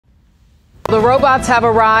The robots have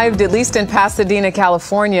arrived, at least in Pasadena,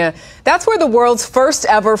 California. That's where the world's first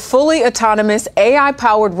ever fully autonomous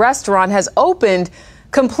AI-powered restaurant has opened,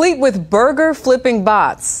 complete with burger flipping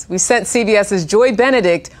bots. We sent CBS's Joy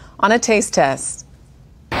Benedict on a taste test.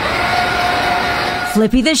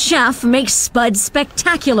 Flippy the chef makes Spud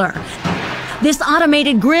spectacular. This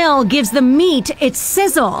automated grill gives the meat its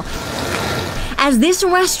sizzle as this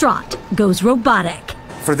restaurant goes robotic.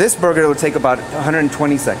 For this burger, it would take about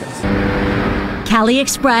 120 seconds. Cali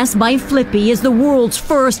Express by Flippy is the world's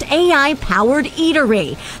first AI-powered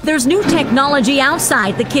eatery. There's new technology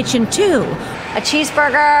outside the kitchen, too. A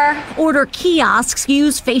cheeseburger. Order kiosks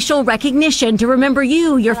use facial recognition to remember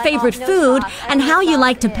you, your favorite food, and how you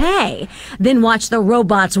like to pay. Then watch the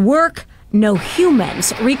robots work. No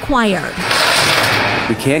humans required.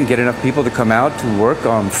 We can't get enough people to come out to work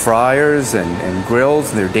on fryers and grills,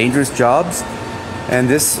 and they're dangerous jobs. And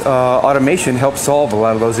this automation helps solve a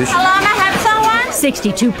lot of those issues.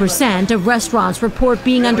 62% of restaurants report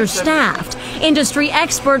being understaffed. Industry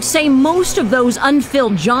experts say most of those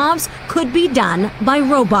unfilled jobs could be done by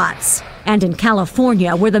robots. And in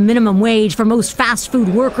California, where the minimum wage for most fast food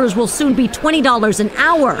workers will soon be $20 an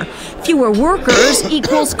hour, fewer workers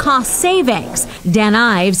equals cost savings. Dan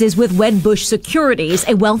Ives is with Wedbush Securities,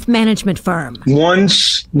 a wealth management firm.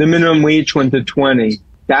 Once the minimum wage went to 20,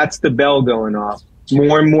 that's the bell going off.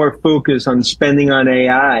 More and more focus on spending on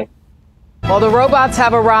AI. Well, the robots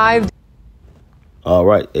have arrived. All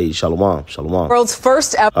right. Hey, shalom. Shalom. World's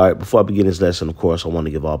first ever. All right. Before I begin this lesson, of course, I want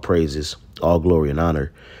to give all praises, all glory and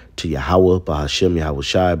honor to Yahweh, Bahashem, Yahweh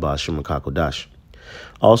Shai, Bahashem, Kakodash.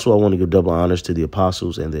 Also, I want to give double honors to the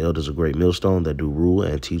apostles and the elders of Great Millstone that do rule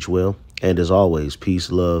and teach well. And as always, peace,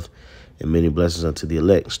 love, and many blessings unto the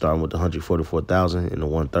elect, starting with the 144,000 and the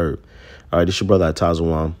 1/3. All right, this is your brother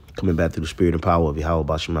Atazawam, coming back through the spirit and power of Yahweh,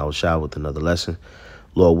 Bahashem, Yahweh Shai with another lesson.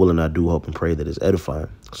 Lord willing, I do hope and pray that it's edifying.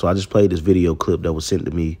 So I just played this video clip that was sent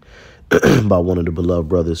to me by one of the beloved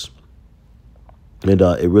brothers. And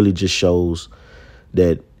it really just shows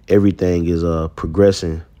that everything is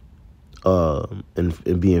progressing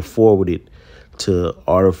and being forwarded to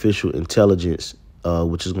artificial intelligence,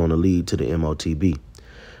 which is going to lead to the MOTB.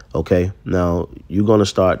 Okay, now you're going to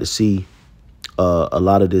start to see a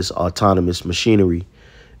lot of this autonomous machinery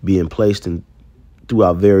being placed in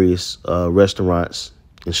throughout various restaurants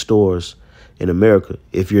and stores in America.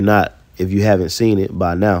 If you haven't seen it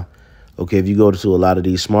by now, okay, if you go to a lot of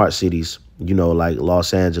these smart cities, you know, like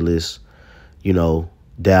Los Angeles, you know,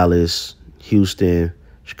 Dallas, Houston,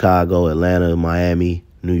 Chicago, Atlanta, Miami,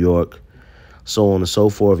 New York, so on and so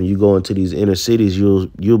forth, and you go into these inner cities,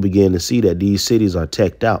 you'll begin to see that these cities are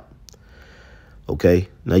teched out. Okay,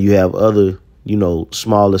 now you have other, you know,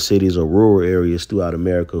 smaller cities or rural areas throughout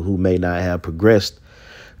America who may not have progressed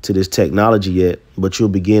to this technology yet, but you'll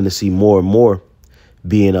begin to see more and more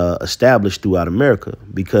being established throughout America,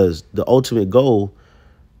 because the ultimate goal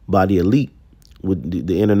by the elite with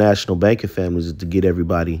the international banking families is to get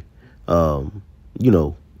everybody, you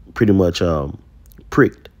know, pretty much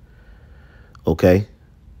pricked. Okay.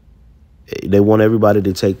 They want everybody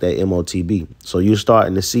to take that MOTB. So you're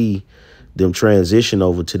starting to see them transition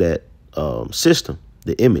over to that system,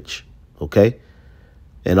 the image. Okay.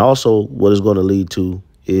 And also what it's going to lead to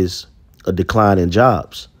is a decline in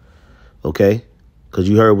jobs. Okay. Because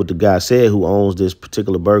you heard what the guy said who owns this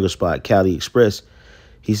particular burger spot, Cali Express.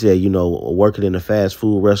 He said, you know, working in a fast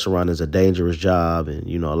food restaurant is a dangerous job. And,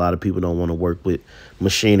 you know, a lot of people don't want to work with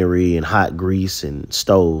machinery and hot grease and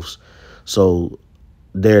stoves. So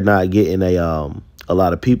they're not getting a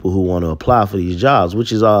lot of people who want to apply for these jobs,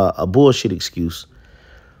 which is a bullshit excuse.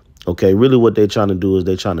 OK, really what they're trying to do is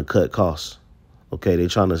they're trying to cut costs. OK, they're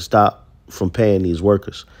trying to stop from paying these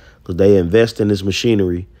workers because they invest in this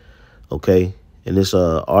machinery. OK, and this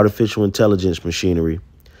artificial intelligence machinery.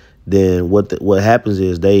 Then what happens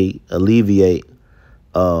is they alleviate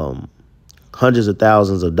hundreds of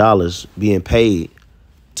thousands of dollars being paid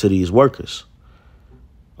to these workers.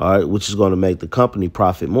 All right, which is going to make the company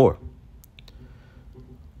profit more.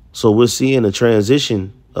 So we're seeing a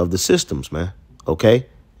transition of the systems, man. OK,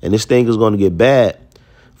 and this thing is going to get bad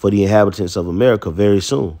for the inhabitants of America very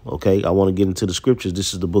soon. OK, I want to get into the scriptures.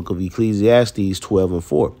 This is the book of Ecclesiastes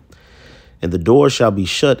 12:4. And the door shall be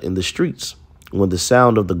shut in the streets when the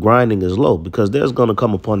sound of the grinding is low, because there's going to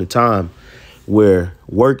come upon a time where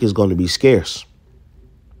work is going to be scarce.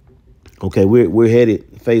 OK, we're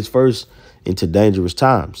headed face first into dangerous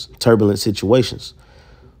times, turbulent situations.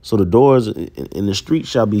 So the doors in the street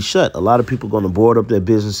shall be shut. A lot of people are going to board up their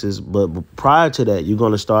businesses. But prior to that, you're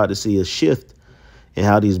going to start to see a shift in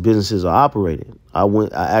how these businesses are operated. I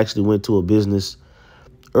actually went to a business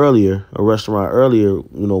earlier, a restaurant earlier,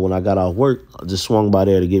 you know, when I got off work, I just swung by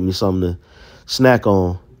there to get me something to snack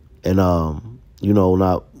on. And, you know, when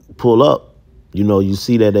I pull up, you know, you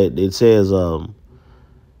see that it says, you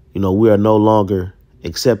know, we are no longer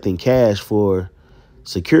accepting cash for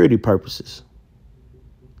security purposes.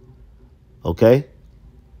 OK.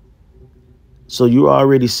 So you're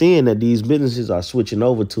already seeing that these businesses are switching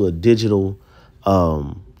over to a digital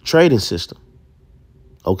trading system.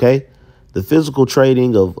 OK. The physical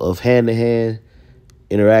trading of hand-to-hand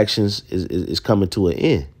interactions is coming to an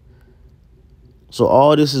end. So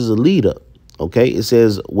all this is a lead up. OK, it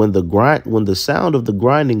says when the sound of the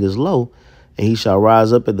grinding is low, and he shall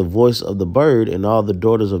rise up at the voice of the bird, and all the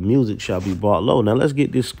daughters of music shall be brought low. Now let's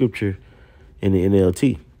get this scripture in the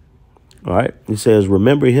NLT. All right. It says,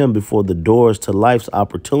 remember him before the doors to life's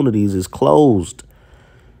opportunities is closed.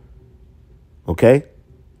 OK,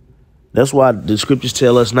 that's why the scriptures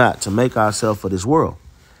tell us not to make ourselves for this world,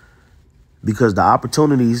 because the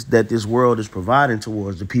opportunities that this world is providing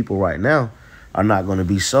towards the people right now are not going to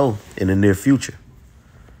be so in the near future.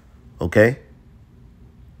 OK,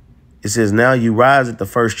 it says, now you rise at the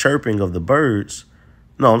first chirping of the birds.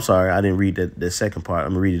 No, I'm sorry. I didn't read that second part.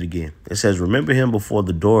 I'm going to read it again. It says, remember him before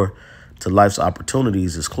the door to life's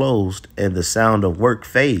opportunities is closed and the sound of work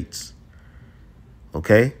fades.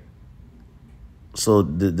 OK, so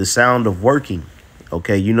the sound of working.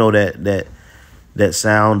 OK, you know, that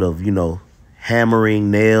sound of, you know, hammering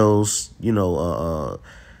nails, you know,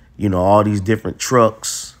 all these different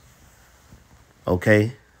trucks.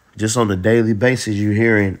 OK, just on a daily basis, you're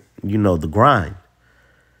hearing, you know, the grind.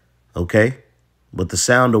 OK, but the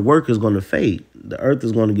sound of work is going to fade. The earth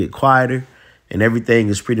is going to get quieter, and everything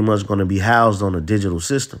is pretty much going to be housed on a digital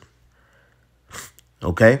system.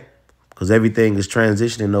 OK, because everything is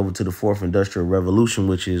transitioning over to the fourth industrial revolution,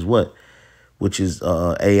 which is what? Which is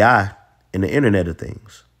AI and the Internet of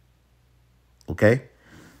Things. OK,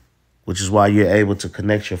 which is why you're able to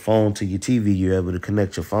connect your phone to your TV. You're able to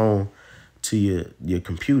connect your phone to your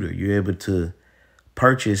computer. You're able to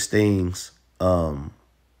purchase things, you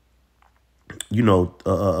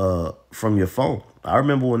know, from your phone. I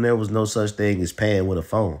remember when there was no such thing as paying with a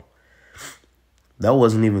phone. That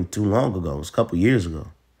wasn't even too long ago. It was a couple years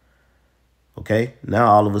ago. OK, now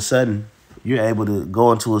all of a sudden you're able to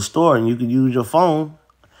go into a store and you can use your phone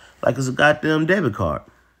like it's a goddamn debit card.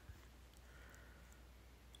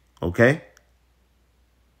 OK,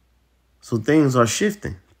 so things are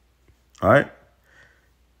shifting. All right.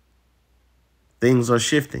 Things are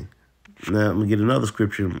shifting. Now I'm going to get another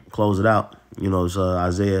scripture and close it out. You know, it's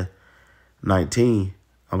Isaiah 19. I'm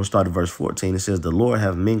going to start at verse 14. It says, the Lord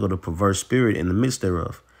have mingled a perverse spirit in the midst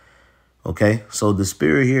thereof. OK, so the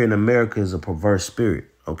spirit here in America is a perverse spirit.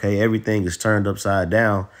 OK, everything is turned upside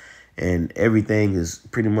down and everything is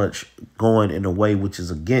pretty much going in a way which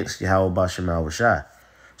is against Yahweh Bashem Yahushai.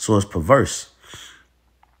 So it's perverse.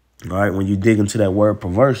 All right. When you dig into that word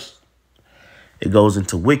perverse, it goes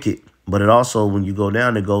into wicked. But it also, when you go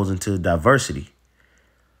down, it goes into diversity.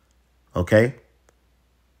 OK,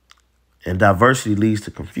 and diversity leads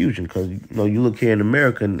to confusion, because, you know, you look here in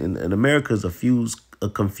America, and America is a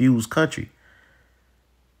confused country.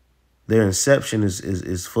 Their inception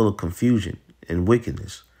is full of confusion and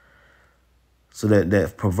wickedness. So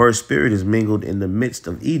that perverse spirit is mingled in the midst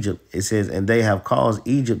of Egypt. It says, and they have caused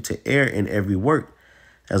Egypt to err in every work,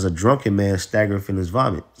 as a drunken man staggereth in his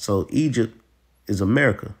vomit. So Egypt is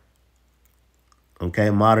America.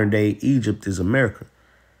 OK, modern day Egypt is America.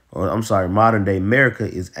 Or I'm sorry, modern day America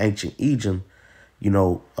is ancient Egypt, you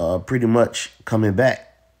know, pretty much coming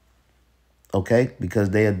back. OK,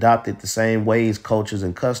 because they adopted the same ways, cultures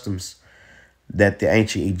and customs that the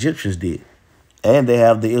ancient Egyptians did. And they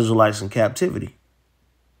have the Israelites in captivity.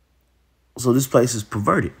 So this place is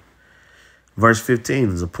perverted. Verse 15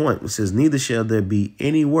 is a point. It says, neither shall there be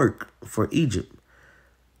any work for Egypt,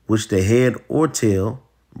 which the head or tail,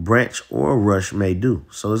 branch or rush may do.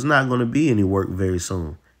 So there's not going to be any work very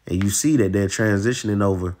soon. And you see that they're transitioning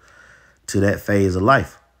over to that phase of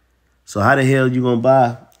life. So how the hell you going to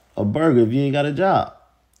buy a burger if you ain't got a job?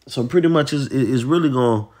 So pretty much it's really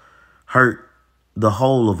going to hurt the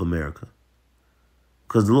whole of America.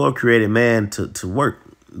 Because the Lord created man to work.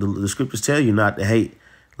 The scriptures tell you not to hate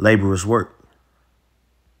laborious work.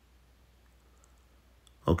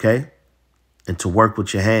 Okay? And to work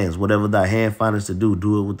with your hands. Whatever thy hand findeth to do,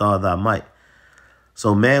 do it with all thy might.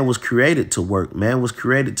 So man was created to work. Man was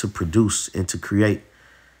created to produce and to create.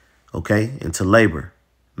 Okay? And to labor.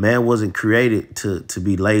 Man wasn't created to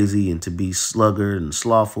be lazy and to be sluggard and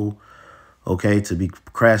slothful. Okay? To be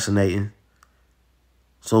procrastinating.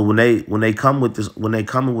 So when they come with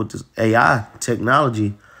this AI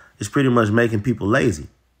technology, it's pretty much making people lazy.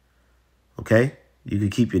 Okay? You can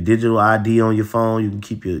keep your digital ID on your phone. You can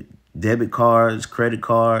keep your debit cards, credit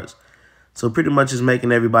cards. So pretty much it's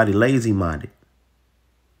making everybody lazy-minded.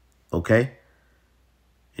 Okay?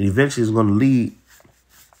 And eventually it's going to lead.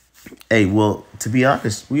 Hey, well, to be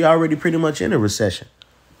honest, we already pretty much in a recession.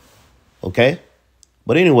 Okay?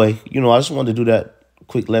 But anyway, I just wanted to do that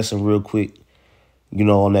quick lesson real quick,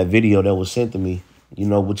 on that video that was sent to me,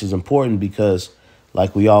 which is important because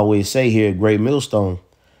like we always say here at Great Millstone,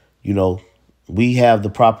 we have the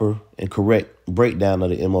proper and correct breakdown of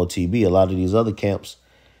the MOTB. A lot of these other camps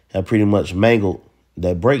have pretty much mangled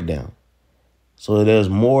that breakdown. So there's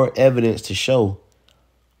more evidence to show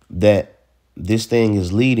that this thing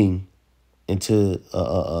is leading into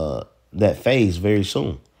that phase very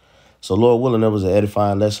soon. So Lord willing, that was an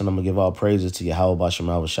edifying lesson. I'm going to give all praises to Yahweh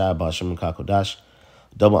Bashem Shai Bashem Kakodash.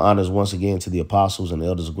 Double honors once again to the apostles and the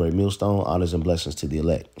elders of Great Millstone. Honors and blessings to the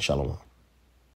elect. Shalom.